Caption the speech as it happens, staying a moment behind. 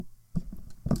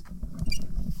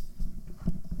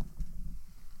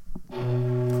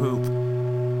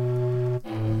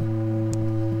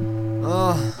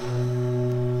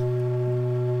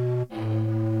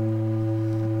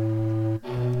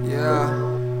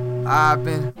I've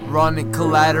been running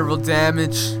collateral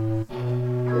damage.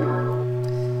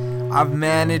 I've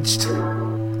managed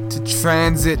to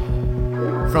transit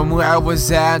from where I was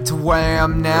at to where I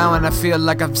am now, and I feel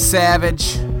like I'm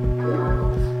savage.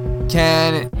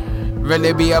 Can it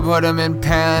really be? I put them in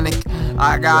panic.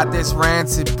 I got this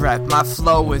rancid breath, my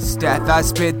flow is death. I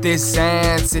spit this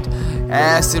acid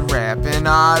rap, and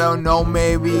I don't know,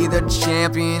 maybe the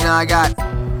champion. I got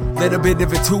little bit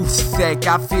of a toothache.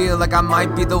 I feel like I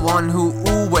might be the one who,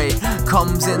 wait,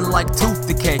 comes in like tooth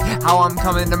decay. How I'm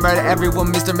coming to murder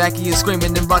everyone. Mr. Mackey is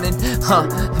screaming and running.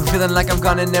 I'm feeling like I'm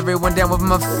gunning everyone down with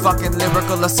my fucking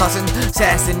lyrical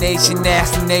assassination.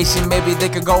 Maybe they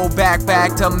could go back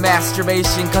to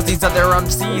masturbation, cause these other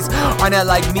MCs are not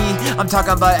like me. I'm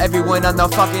talking about everyone on the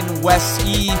fucking west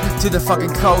E to the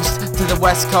fucking coast, to the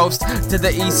west coast, to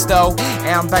the east though,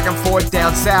 and I'm back and forth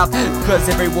down south, cause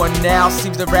everyone now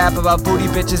seems to rap about booty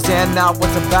bitches and not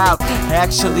what's about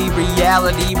actually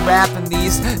reality. Rapping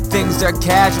these things are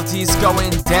casualties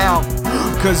going down,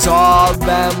 cause all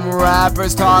them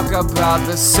rappers talk about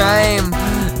the same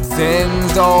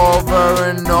things over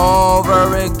and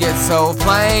over. It gets so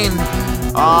plain.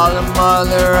 All them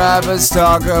other rappers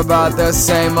talk about the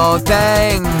same old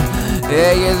thing.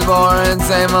 It gets boring,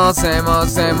 same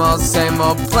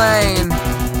old plain.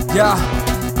 Yeah,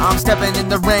 I'm stepping in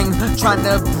the ring, trying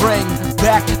to bring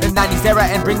back the 90s era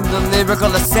and bring the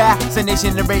lyrical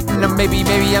assassination and rating. And maybe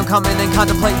I'm coming and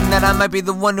contemplating that I might be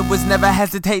the one who was never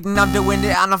hesitating. I'm doing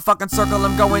it on a fucking circle,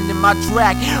 I'm going in my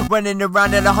track, running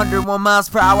around at 101 miles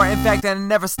per hour. In fact, I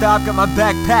never stop, got my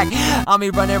backpack on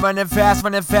me, running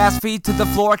fast, feet to the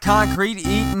floor, concrete,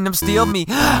 eating them steel me.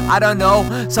 I don't know,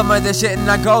 some of this shit,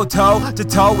 and I go toe to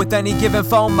toe with any given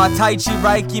foe. My Tai Chi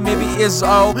Reiki maybe is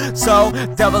so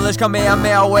devilish,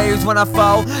 Kamehameha waves when I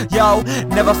fall. Yo,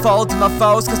 never fall to my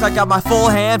foes, cause I got my full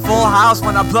hand, full house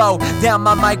when I blow down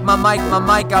my mic,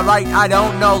 alright. I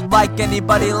don't know, like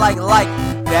anybody like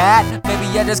that.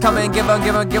 Maybe I just come and give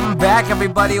them back.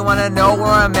 Everybody wanna know where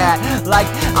I'm at. Like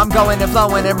I'm going and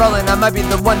flowing and rolling. I might be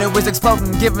the one who is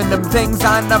exploding, giving them things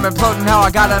I'm imploding. How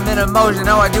I got them in emotion,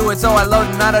 how I do it so I load,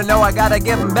 and I don't know, I gotta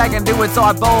give them back and do it so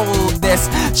I bold this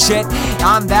shit.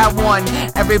 I'm that one.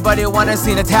 Everybody wanna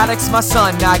see Italic's my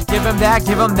son. I give him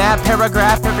that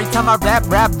paragraph every time I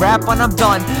rap when I'm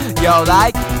done. Yo,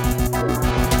 like,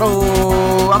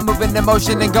 oh, I'm moving in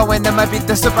motion and going. It might be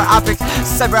the cyber optic.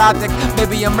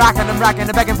 Maybe I'm rocking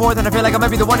it back and forth, and I feel like I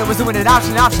might be the one who was doing it.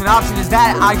 Option is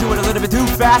that I do it a little bit too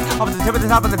fast, off the tip of the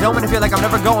top of the dome, and I feel like I'm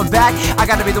never going back. I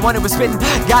gotta be the one who was spitting,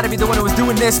 gotta be the one who was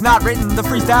doing this, not written. The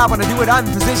freestyle, when I do it, I'm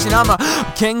in position. I'm a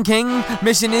king.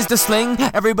 Mission is to sling.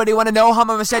 Everybody wanna know how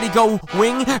my machete go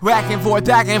wing, back and forth,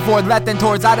 let them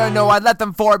towards. I don't know, I let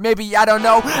them for it. Maybe I don't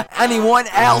know anyone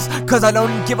else, cause I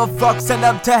don't give a fuck. Send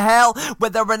them to hell,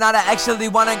 whether or not I actually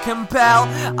wanna compel.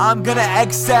 I'm gonna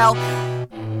excel.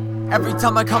 Every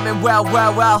time I come in, well,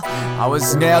 I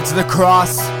was nailed to the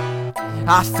cross.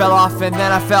 I fell off and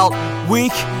then I felt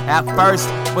weak. At first,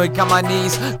 weak on my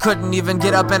knees, couldn't even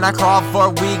get up, and I crawled for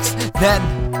weeks. Then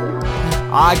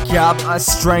I got my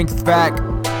strength back.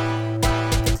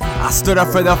 I stood up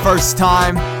for the first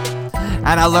time,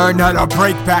 and I learned how to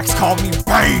break backs. Call me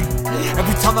Bane.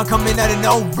 Every time I come in out of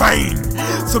no rain,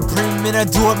 supreme, and I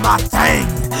do it my thing.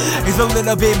 It's a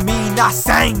little bit mean, I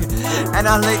sang, and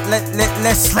I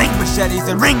let's sling machetes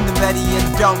and ring them Betty,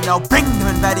 and don't know, bring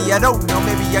them in Betty. I don't know,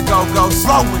 maybe I go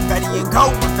slow with Betty and go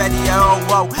with Betty.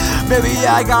 Oh, maybe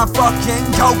I got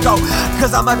fucking go,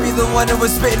 cause I might be the one who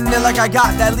was spitting it like I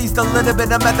got at least a little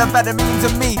bit of methamphetamine to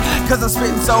me, cause I'm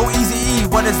spitting so easy.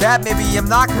 What is that? Maybe I'm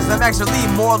not, cause I'm actually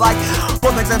more like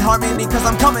both legs and harmony, cause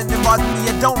I'm coming in bodily.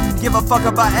 I don't give a fuck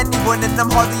about anyone, and I'm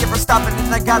hardly ever stopping,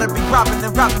 and I gotta be rapping,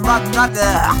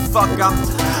 fuck, I'm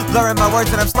blurring my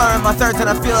words and I'm slurring my thirds, and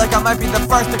I feel like I might be the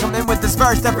first to come in with this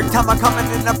verse. Every time I come in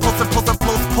and I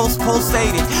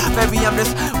pulsating. Maybe I'm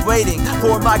just waiting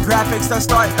for my graphics to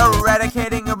start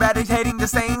eradicating the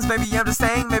stains. Maybe I'm just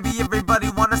saying, maybe everybody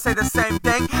wanna say the same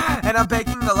thing, and I'm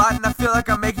baking a lot, and I feel like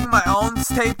I'm making my own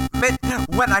statement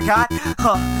when I got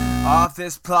off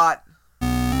this plot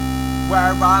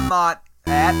where I'm at.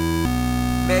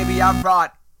 Maybe I'm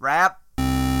brought rap,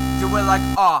 do it like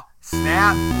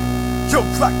snap. Yo,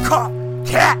 like cop,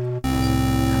 cat.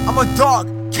 I'm a dog,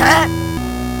 cat.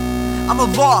 I'm a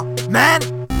law, man.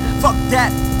 Fuck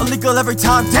that, illegal every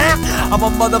time, damn. I'm a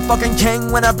motherfucking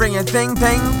king when I bring in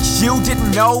things you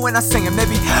didn't know when I sing it.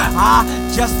 Maybe I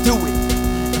just do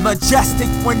it majestic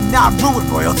when I ruin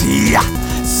royalty.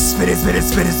 Spit it,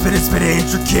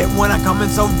 intricate when I come in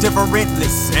so different.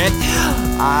 Listen,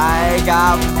 I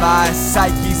got my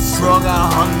psyche strung, I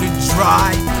hung to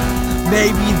dry.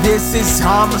 Maybe this is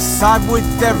homicide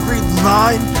with every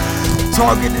line.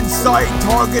 Target in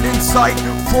sight,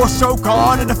 force choke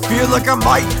on, and I feel like I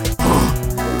might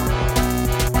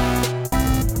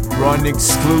run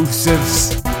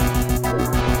exclusives.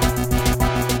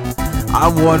 I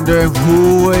wonder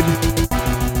who would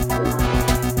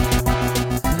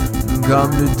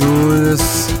come to do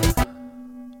this.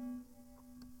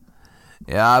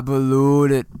 Yeah, I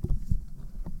believe it.